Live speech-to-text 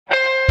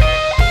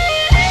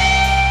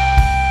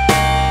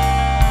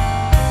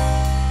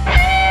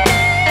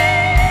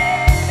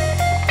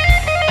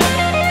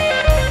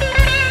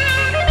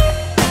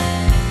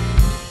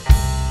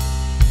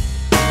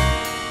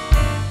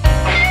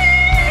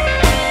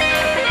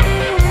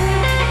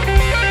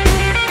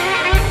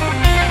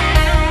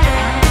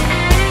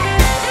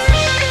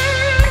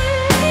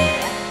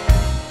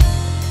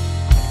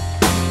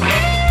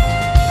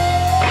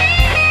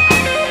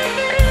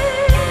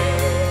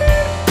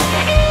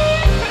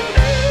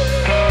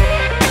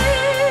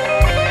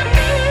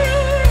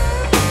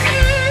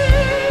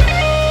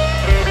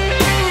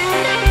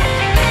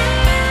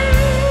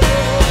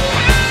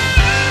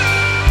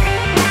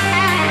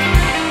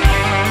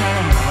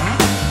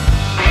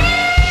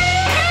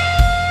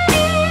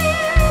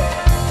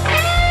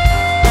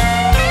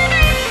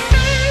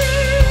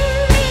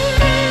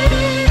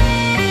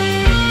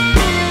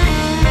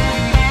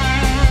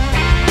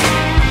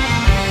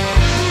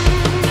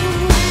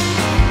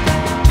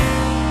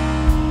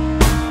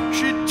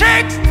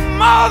takes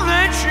more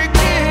than she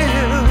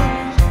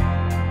gives.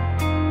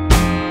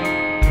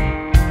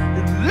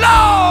 And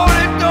Lord,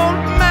 it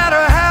don't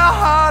matter how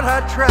hard I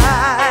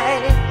try.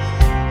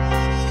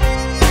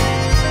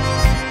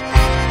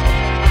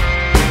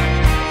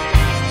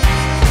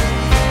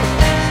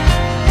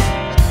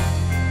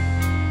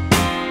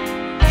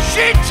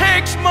 She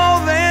takes more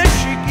than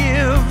she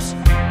gives.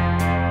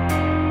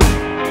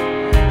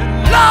 And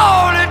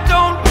Lord, it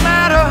don't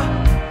matter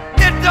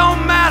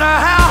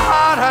how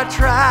hard I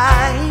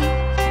try.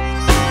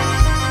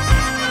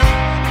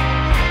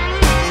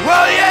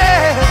 Well,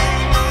 yeah,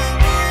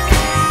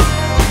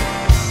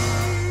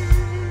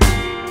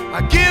 I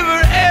give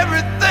her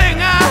everything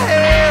I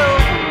have,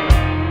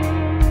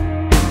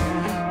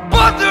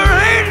 but there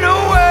ain't no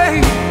way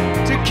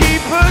to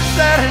keep her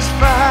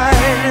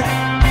satisfied.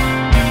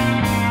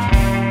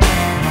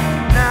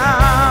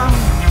 Now,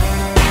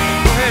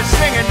 go ahead,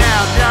 sing it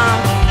now, John.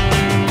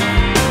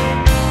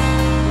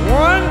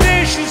 One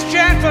day she's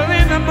gentle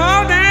in the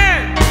morning,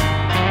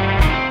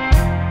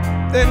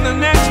 then the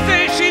next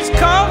day she's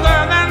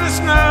colder than the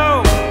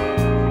snow.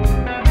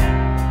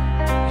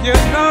 You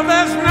know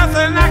there's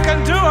nothing I can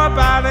do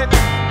about it,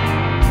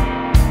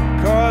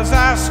 'cause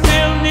I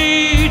still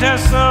need her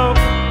so.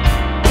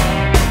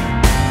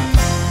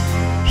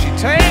 She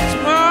takes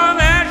more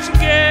than she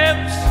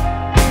gives,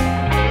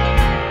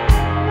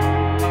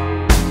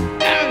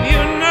 and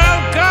you know,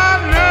 God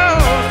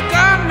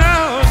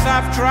knows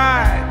I've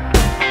tried.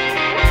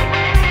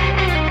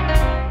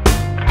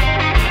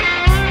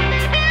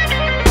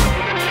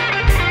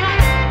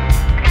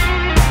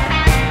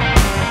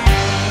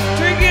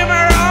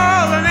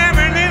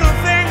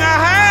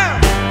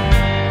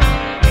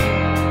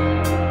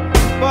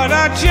 But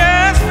I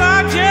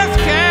just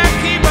can't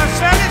keep her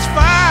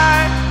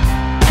satisfied.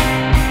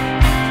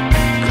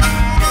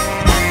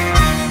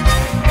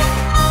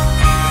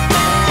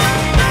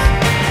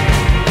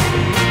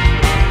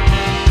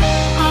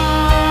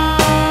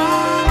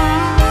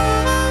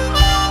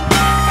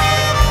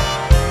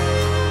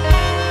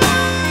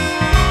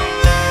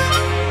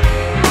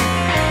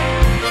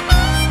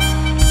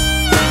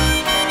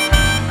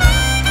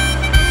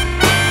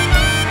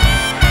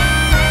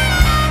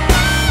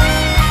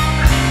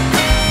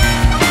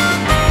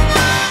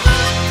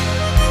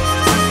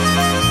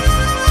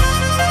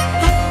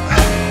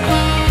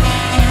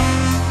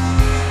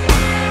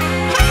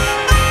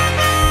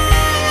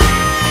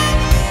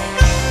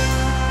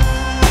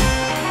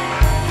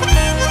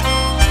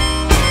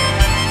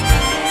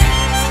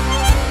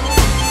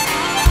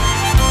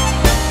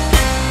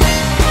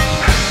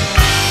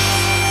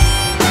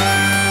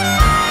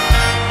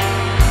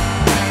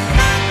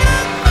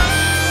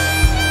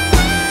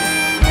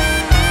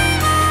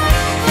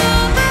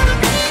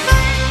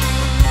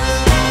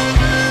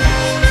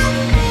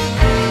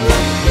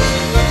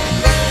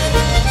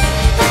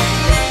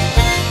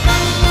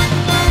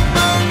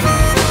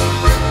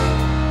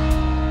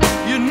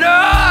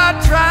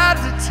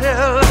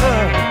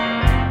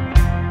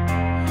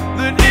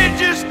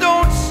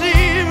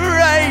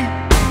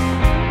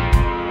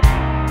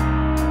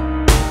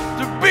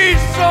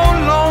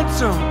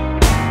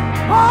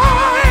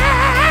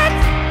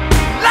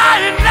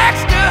 Lying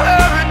next to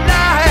her at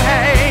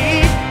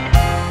night,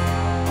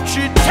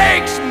 she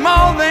takes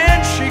more than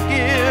she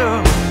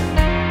gives,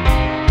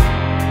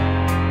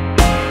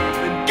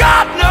 and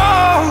God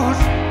knows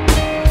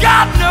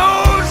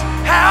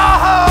how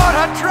hard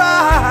I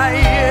try,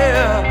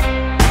 yeah,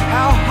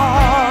 how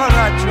hard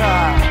I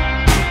try.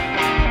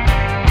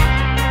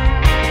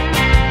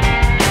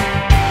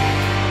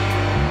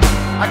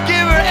 I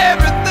give her